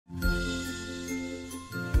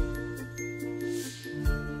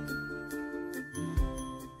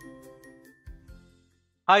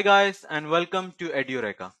Hi guys and welcome to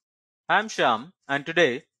Edureka. I'm Shyam and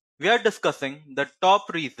today we are discussing the top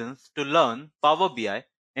reasons to learn Power BI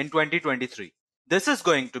in 2023. This is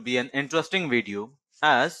going to be an interesting video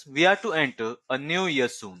as we are to enter a new year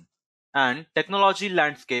soon and technology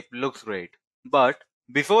landscape looks great. But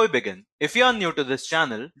before we begin, if you are new to this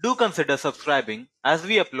channel, do consider subscribing as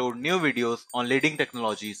we upload new videos on leading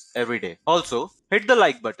technologies every day. Also, hit the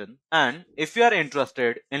like button and if you are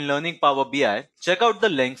interested in learning Power BI, check out the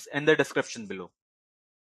links in the description below.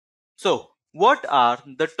 So, what are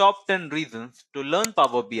the top 10 reasons to learn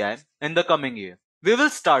Power BI in the coming year? We will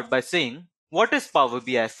start by saying what is Power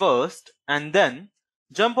BI first and then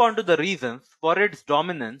jump onto the reasons for its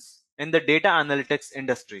dominance in the data analytics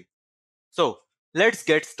industry. So, let's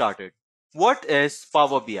get started. What is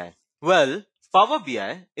Power BI? Well, Power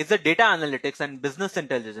BI is a data analytics and business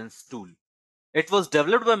intelligence tool. It was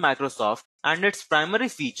developed by Microsoft and its primary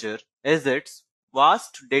feature is its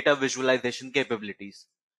vast data visualization capabilities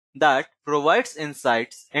that provides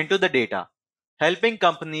insights into the data, helping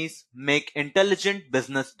companies make intelligent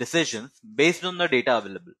business decisions based on the data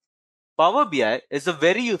available. Power BI is a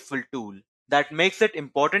very useful tool that makes it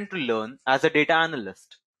important to learn as a data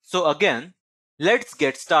analyst. So again, let's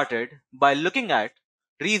get started by looking at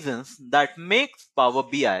reasons that makes Power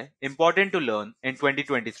BI important to learn in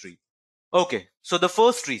 2023. Okay, so the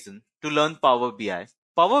first reason to learn Power BI.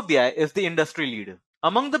 Power BI is the industry leader.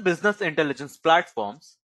 Among the business intelligence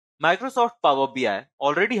platforms, Microsoft Power BI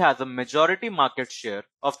already has a majority market share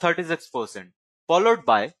of 36%, followed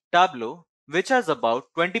by Tableau, which has about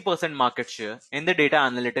 20% market share in the data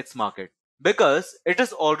analytics market. Because it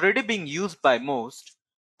is already being used by most,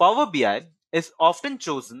 Power BI is often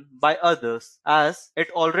chosen by others as it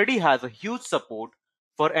already has a huge support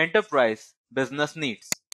for enterprise business needs.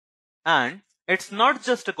 And it's not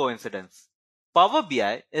just a coincidence. Power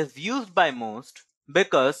BI is used by most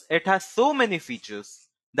because it has so many features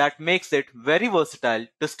that makes it very versatile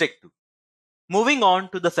to stick to. Moving on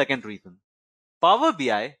to the second reason. Power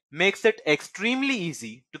BI makes it extremely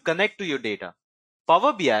easy to connect to your data.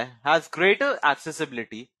 Power BI has greater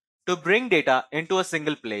accessibility to bring data into a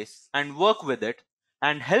single place and work with it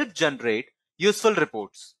and help generate useful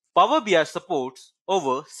reports. Power BI supports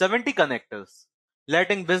over 70 connectors,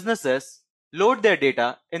 letting businesses load their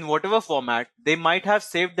data in whatever format they might have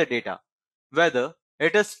saved the data, whether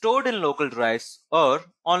it is stored in local drives or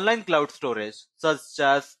online cloud storage such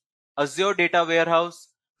as Azure Data Warehouse,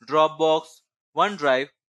 Dropbox, OneDrive,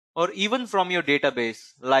 or even from your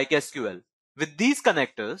database like SQL. With these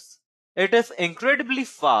connectors, it is incredibly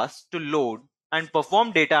fast to load and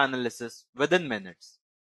perform data analysis within minutes.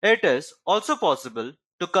 It is also possible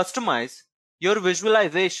to customize your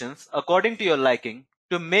visualizations according to your liking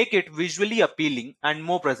to make it visually appealing and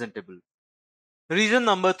more presentable. Reason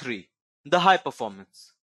number 3. The high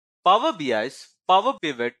performance. Power BI's Power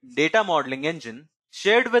Pivot data modeling engine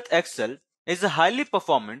shared with Excel is a highly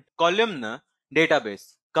performant columnar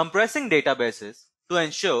database, compressing databases to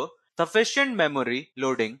ensure sufficient memory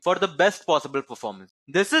loading for the best possible performance.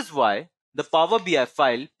 This is why the Power BI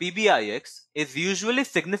file PBIX is usually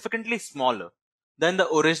significantly smaller than the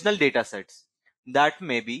original datasets that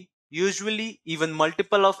may be usually even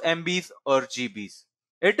multiple of MBs or GBs.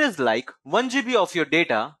 It is like 1 GB of your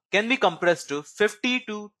data can be compressed to 50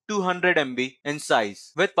 to 200 MB in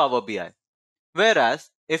size with Power BI. Whereas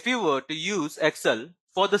if you were to use Excel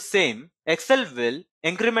for the same, Excel will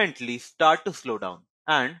incrementally start to slow down.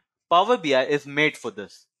 And Power BI is made for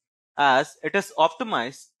this, as it is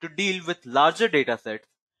optimized to deal with larger datasets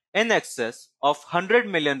in excess of 100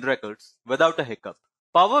 million records without a hiccup.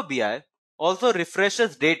 Power BI also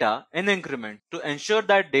refreshes data in increments to ensure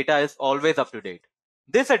that data is always up to date.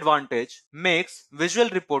 This advantage makes visual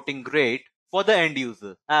reporting great for the end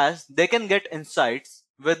user, as they can get insights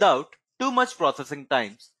without too much processing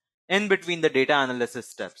times in between the data analysis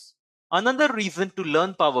steps. Another reason to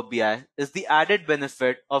learn Power BI is the added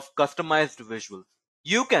benefit of customized visuals.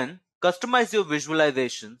 You can customize your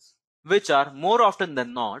visualizations, which are more often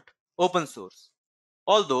than not open source.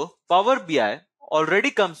 Although Power BI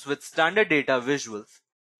already comes with standard data visuals,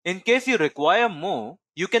 in case you require more,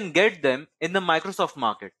 you can get them in the Microsoft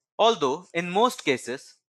market. Although in most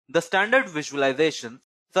cases, the standard visualizations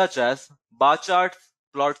such as bar charts,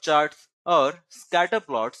 plot charts, or scatter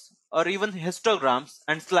plots, or even histograms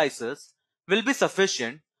and slices will be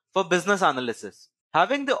sufficient for business analysis.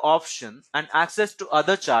 Having the option and access to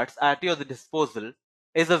other charts at your disposal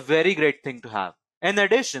is a very great thing to have. In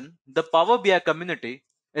addition, the Power BI community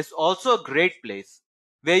is also a great place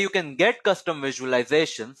where you can get custom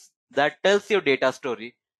visualizations that tells your data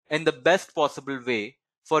story in the best possible way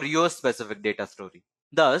for your specific data story.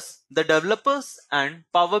 Thus, the developers and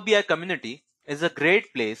Power BI community is a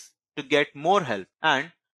great place to get more help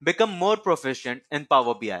and become more proficient in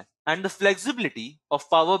Power BI. And the flexibility of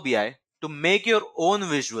Power BI to make your own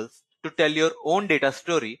visuals to tell your own data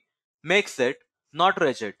story makes it not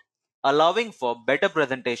rigid, allowing for better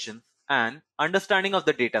presentation and understanding of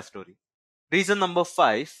the data story. Reason number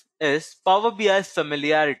 5 is Power BI's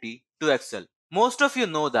familiarity to Excel. Most of you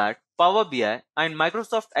know that Power BI and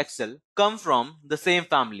Microsoft Excel come from the same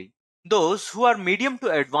family. Those who are medium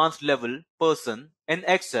to advanced level person in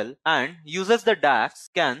Excel and uses the DAX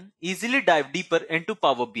can easily dive deeper into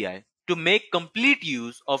Power BI to make complete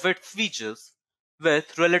use of its features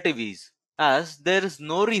with relative ease, as there is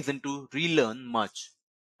no reason to relearn much.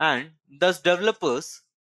 And thus developers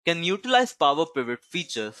can utilize Power Pivot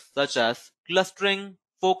features such as clustering,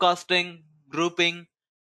 forecasting, grouping,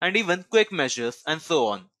 and even quick measures and so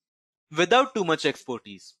on, without too much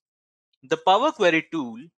expertise. The Power Query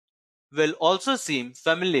tool will also seem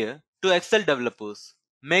familiar to Excel developers,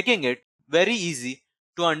 making it very easy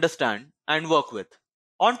to understand and work with.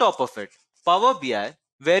 On top of it, Power BI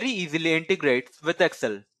very easily integrates with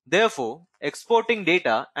Excel. Therefore, exporting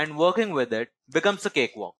data and working with it becomes a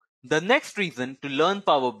cakewalk. The next reason to learn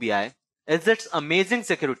Power BI is its amazing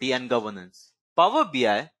security and governance. Power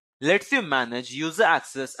BI lets you manage user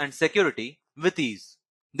access and security with ease.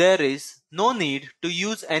 There is no need to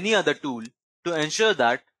use any other tool to ensure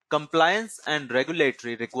that compliance and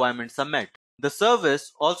regulatory requirements are met. The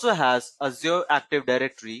service also has Azure Active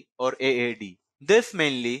Directory or AAD. This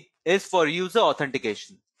mainly is for user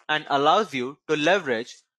authentication and allows you to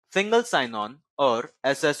leverage single sign-on or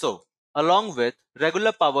SSO along with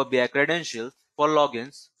regular Power BI credentials for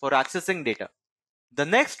logins for accessing data. The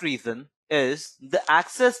next reason is the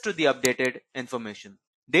access to the updated information.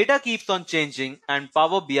 Data keeps on changing and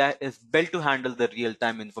Power BI is built to handle the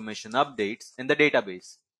real-time information updates in the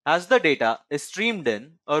database. As the data is streamed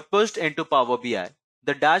in or pushed into Power BI,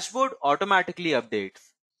 the dashboard automatically updates,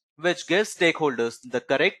 which gives stakeholders the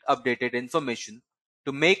correct updated information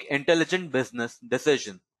to make intelligent business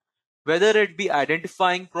decisions, whether it be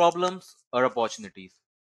identifying problems or opportunities.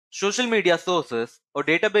 Social media sources or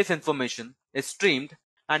database information is streamed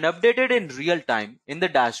and updated in real time in the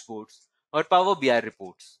dashboards or Power BI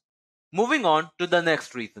reports. Moving on to the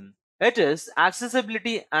next reason. It is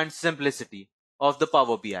accessibility and simplicity of the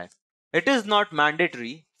Power BI. It is not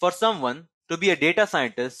mandatory for someone to be a data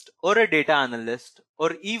scientist or a data analyst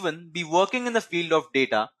or even be working in the field of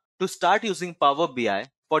data to start using Power BI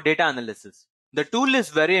for data analysis. The tool is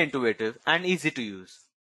very intuitive and easy to use,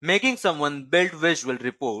 making someone build visual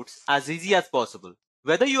reports as easy as possible.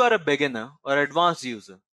 Whether you are a beginner or advanced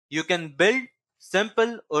user, you can build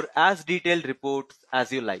simple or as detailed reports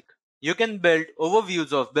as you like. You can build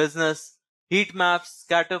overviews of business, heat maps,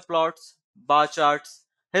 scatter plots, bar charts,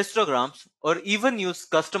 histograms, or even use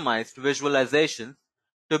customized visualizations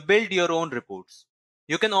to build your own reports.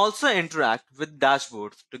 You can also interact with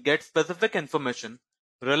dashboards to get specific information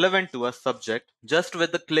relevant to a subject just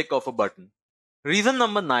with the click of a button. Reason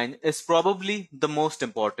number 9 is probably the most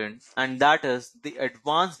important, and that is the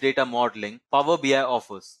advanced data modeling Power BI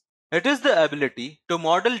offers. It is the ability to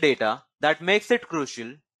model data that makes it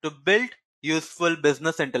crucial to build useful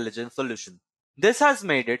business intelligence solutions. This has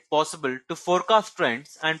made it possible to forecast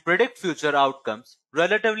trends and predict future outcomes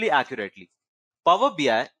relatively accurately. Power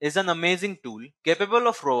BI is an amazing tool capable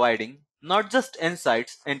of providing not just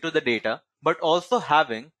insights into the data, but also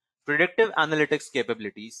having predictive analytics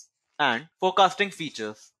capabilities and forecasting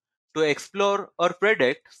features to explore or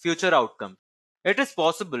predict future outcomes. It is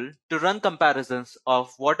possible to run comparisons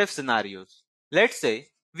of what-if scenarios. Let's say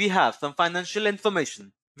we have some financial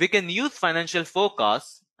information. We can use financial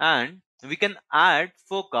forecasts and we can add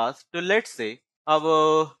forecast to, let's say,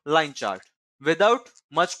 our line chart without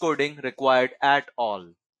much coding required at all.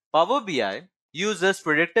 Power BI uses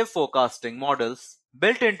predictive forecasting models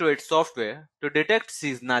built into its software to detect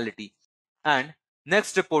seasonality and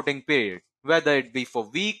next reporting period, whether it be for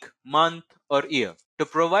week, month, or year, to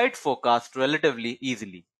provide forecast relatively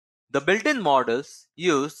easily. The built-in models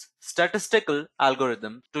use statistical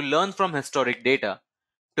algorithms to learn from historic data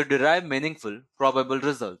to derive meaningful probable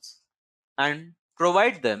results and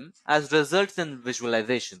provide them as results in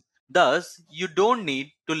visualization. Thus, you don't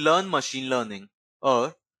need to learn machine learning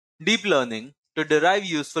or deep learning to derive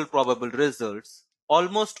useful probable results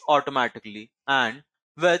almost automatically and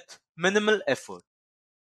with minimal effort.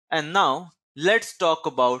 And now, let's talk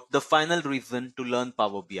about the final reason to learn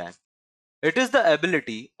Power BI. It is the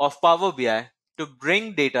ability of Power BI to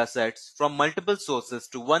bring data sets from multiple sources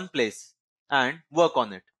to one place and work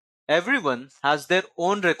on it. Everyone has their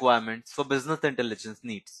own requirements for business intelligence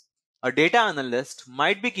needs. A data analyst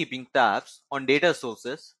might be keeping tabs on data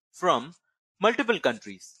sources from multiple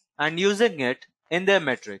countries and using it in their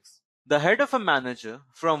metrics. The head of a manager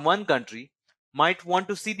from one country might want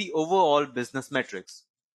to see the overall business metrics,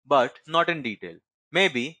 but not in detail.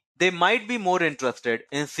 Maybe they might be more interested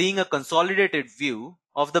in seeing a consolidated view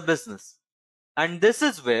of the business. And this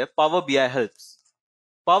is where Power BI helps.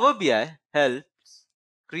 Power BI helps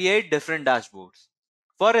create different dashboards.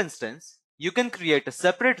 For instance, you can create a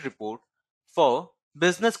separate report for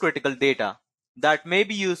business critical data that may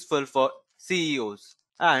be useful for CEOs.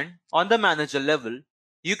 And on the manager level,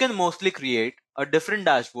 you can mostly create a different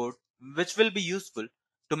dashboard which will be useful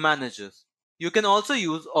to managers. You can also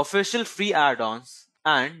use official free add-ons,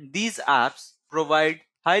 and these apps provide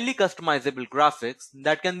highly customizable graphics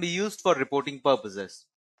that can be used for reporting purposes,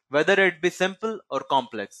 whether it be simple or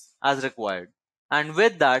complex as required. And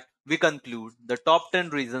with that, we conclude the top 10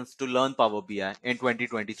 reasons to learn Power BI in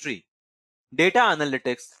 2023. Data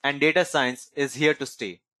analytics and data science is here to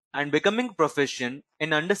stay, and becoming proficient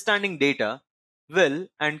in understanding data will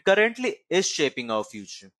and currently is shaping our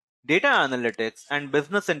future. Data analytics and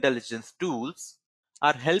business intelligence tools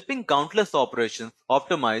are helping countless operations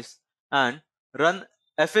optimize and run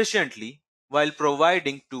efficiently while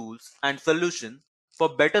providing tools and solutions for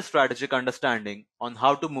better strategic understanding on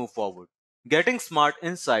how to move forward. Getting smart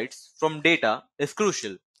insights from data is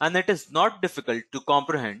crucial, and it is not difficult to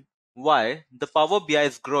comprehend why the Power BI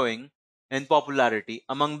is growing in popularity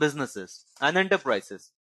among businesses and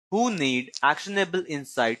enterprises who need actionable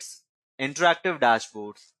insights, interactive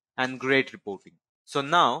dashboards, and great reporting. So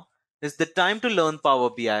now is the time to learn Power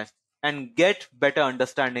BI and get better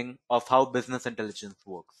understanding of how business intelligence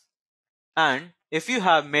works. And if you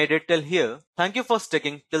have made it till here, thank you for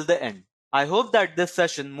sticking till the end. I hope that this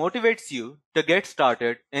session motivates you to get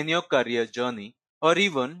started in your career journey or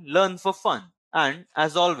even learn for fun. And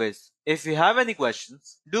as always, if you have any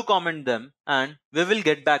questions, do comment them and we will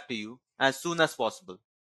get back to you as soon as possible.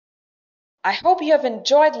 I hope you have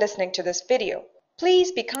enjoyed listening to this video.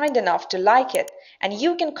 Please be kind enough to like it, and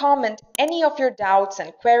you can comment any of your doubts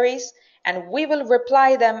and queries, and we will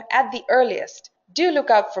reply them at the earliest. Do look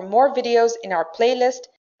out for more videos in our playlist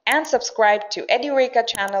and subscribe to Edureka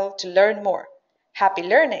channel to learn more. Happy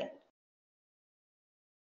learning!